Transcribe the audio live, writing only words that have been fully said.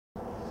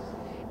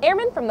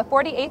Airmen from the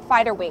 48th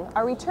Fighter Wing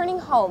are returning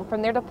home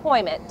from their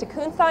deployment to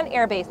Kunsan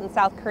Air Base in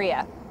South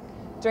Korea.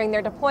 During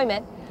their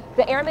deployment,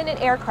 the airmen and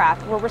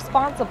aircraft were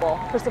responsible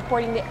for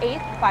supporting the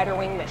 8th Fighter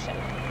Wing mission.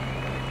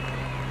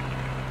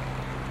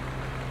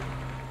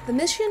 The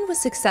mission was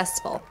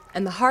successful,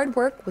 and the hard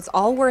work was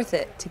all worth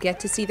it to get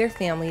to see their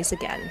families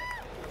again.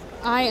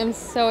 I am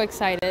so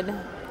excited,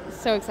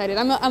 so excited.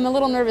 I'm a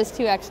little nervous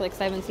too, actually,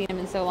 because I haven't seen him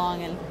in so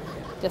long, and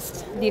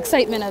just the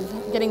excitement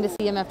of getting to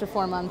see him after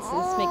 4 months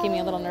is making me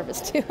a little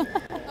nervous too.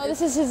 Oh,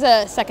 this is his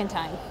second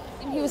time.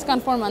 He was gone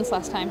 4 months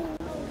last time.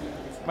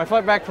 My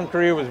flight back from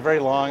Korea was very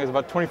long. It was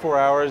about 24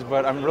 hours,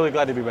 but I'm really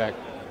glad to be back.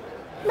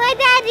 My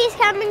daddy's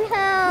coming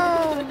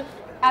home.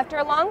 After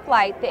a long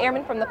flight, the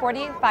airmen from the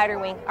 48th Fighter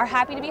Wing are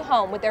happy to be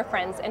home with their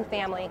friends and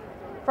family.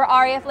 For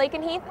RAF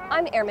Lakenheath,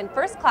 I'm Airman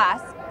First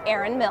Class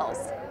Erin Mills.